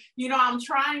 So, I'm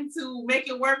trying to make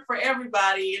it work for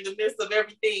everybody in the midst of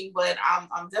everything, but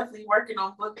I'm definitely working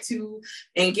on book 2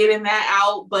 and getting that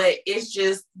out. But it's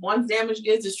just, Once Damaged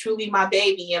Goods is truly my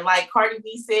baby. And like Cardi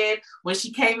B said, when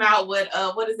she came out with,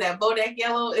 what is that? Bodak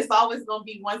Yellow, it's always going to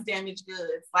be Once Damaged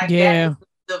Goods. Like,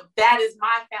 that is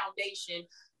my foundation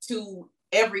to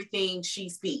everything she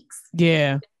speaks.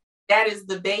 Yeah. That is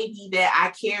the baby that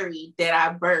I carried, that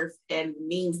I birthed, and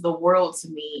means the world to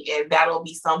me. And that'll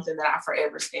be something that I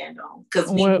forever stand on, because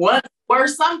we were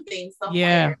something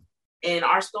somewhere, and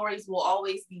our stories will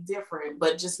always be different.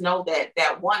 But just know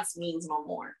that once means no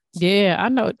more. Yeah, I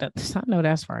know that. I know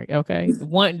that's right. Okay.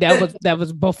 One that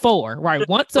was before, right?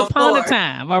 Once upon a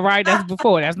time. All right. That's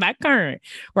before. That's not current.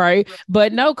 Right.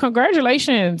 But no,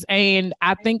 congratulations. And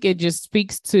I think it just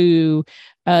speaks to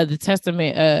the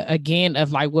testament again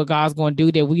of like what God's going to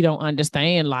do that we don't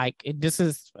understand. Like this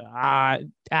is I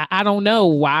don't know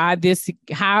why this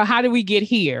how did we get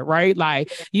here? Right.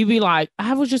 Like you be like,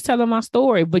 I was just telling my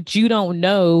story, but you don't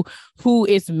know who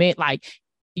it's meant. Like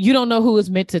you don't know who it's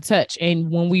meant to touch. And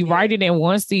when we write it in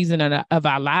one season of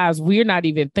our lives, we're not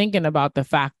even thinking about the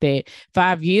fact that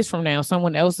 5 years from now,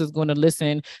 someone else is going to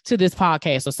listen to this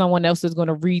podcast, or someone else is going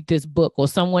to read this book, or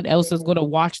someone else is going to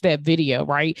watch that video,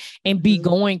 right? And be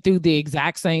going through the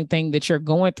exact same thing that you're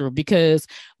going through, because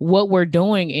what we're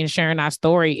doing in sharing our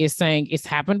story is saying it's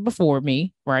happened before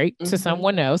me, right? To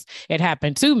someone else. It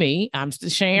happened to me. I'm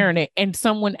sharing it. And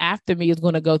someone after me is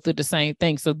going to go through the same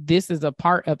thing. So this is a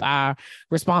part of our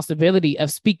responsibility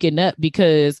of speaking up,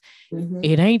 because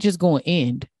it ain't just going to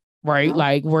end, right? No.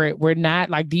 Like we're not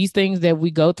like these things that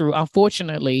we go through,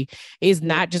 unfortunately, is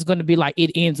not just going to be like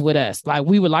it ends with us. Like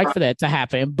we would like for that to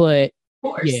happen, but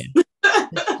yeah,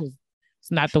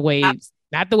 it's not the way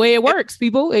not the way it works,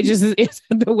 people. It just it's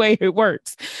the way it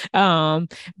works.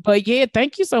 But yeah,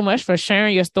 thank you so much for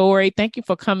sharing your story. Thank you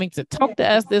for coming to talk to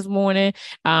us this morning.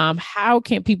 How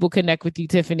can people connect with you,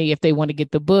 Tiffani, if they want to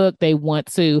get the book, they want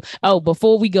to? Oh,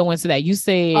 before we go into that, you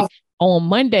said on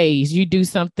Mondays you do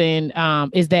something.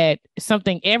 Is that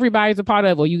something everybody's a part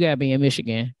of, or you gotta be in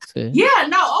Michigan? Yeah,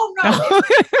 no,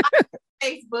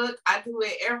 Facebook. I do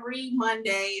it every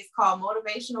Monday. It's called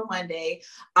Motivational Monday.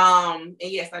 And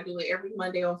yes, I do it every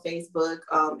Monday on Facebook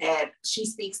at She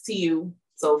Speaks to You.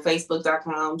 So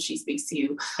facebook.com, She Speaks to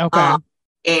You. Okay.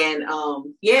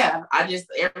 Yeah, I just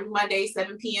every Monday,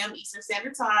 7 p.m. Eastern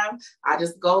Standard Time, I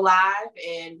just go live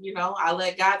and, I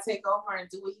let God take over and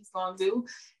do what he's going to do.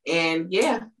 And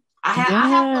yeah, I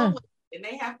have fun with it, and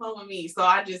they have fun with me. So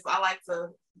I like to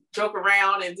joke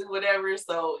around and do whatever.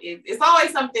 So it's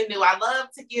always something new. I love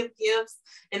to give gifts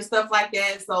and stuff like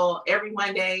that. So every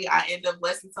Monday I end up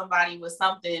blessing somebody with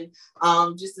something,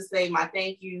 just to say my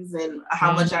thank yous and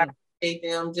how much I appreciate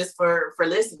them just for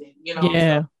listening,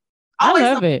 Yeah. So, I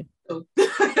love it.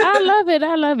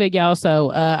 I love it, y'all.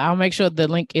 So I'll make sure the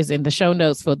link is in the show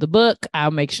notes for the book.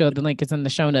 I'll make sure the link is in the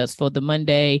show notes for the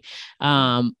Monday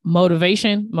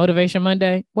Motivation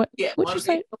Monday. What you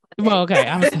say? Well, okay.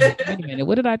 I was like, wait a minute.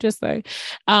 What did I just say?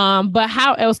 But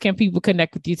how else can people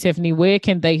connect with you, Tiffani? Where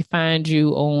can they find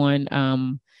you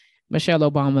on Michelle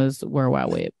Obama's World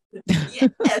Wide Web?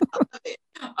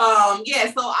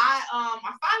 Yes, so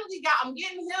I'm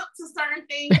getting hip to certain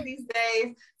things these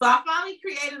days. So I finally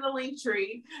created a link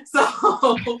tree. So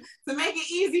to make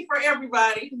it easy for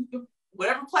everybody,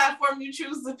 whatever platform you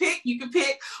choose to pick, you can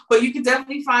pick, but you can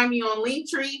definitely find me on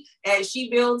Linktree at She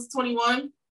Builds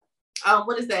 21.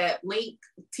 What is that?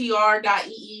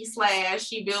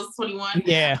 linktr.ee/She Builds 21.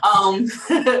 Yeah.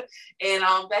 And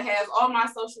that has all my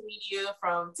social media,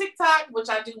 from TikTok, which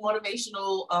I do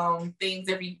motivational things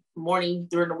every morning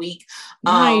during the week.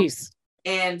 Nice.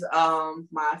 And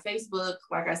my Facebook,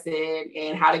 like I said,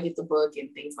 and how to get the book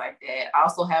and things like that. I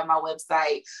also have my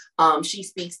website,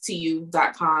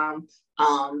 shespeakstoyou.com.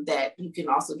 That you can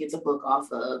also get the book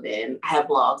off of, and I have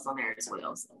blogs on there as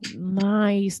well. So.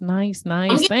 Nice.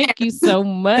 Thank you so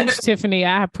much, Tiffani.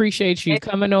 I appreciate you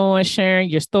coming on, sharing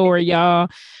your story, y'all.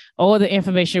 All the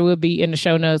information will be in the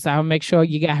show notes. I'll make sure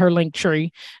you got her link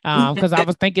tree. Because I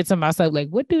was thinking to myself, like,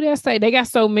 what do that say? They got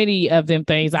so many of them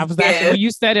things. I was actually, when you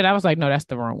said it, I was like, no, that's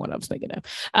the wrong one I was thinking of.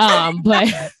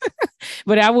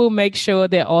 But I will make sure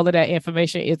that all of that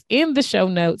information is in the show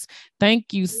notes.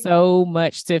 Thank you so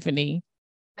much, Tiffani.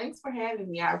 Thanks for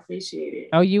having me. I appreciate it.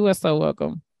 Oh, you are so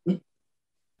welcome.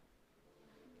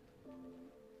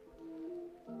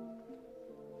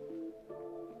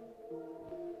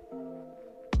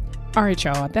 All right,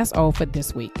 y'all, that's all for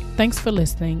this week. Thanks for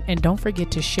listening, and don't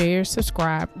forget to share,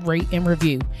 subscribe, rate, and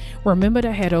review. Remember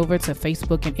to head over to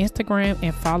Facebook and Instagram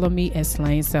and follow me at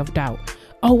Slaying Self-Doubt.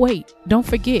 Oh, wait, don't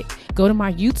forget, go to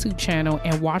my YouTube channel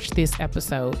and watch this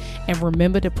episode, and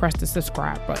remember to press the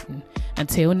subscribe button.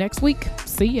 Until next week,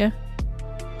 see ya.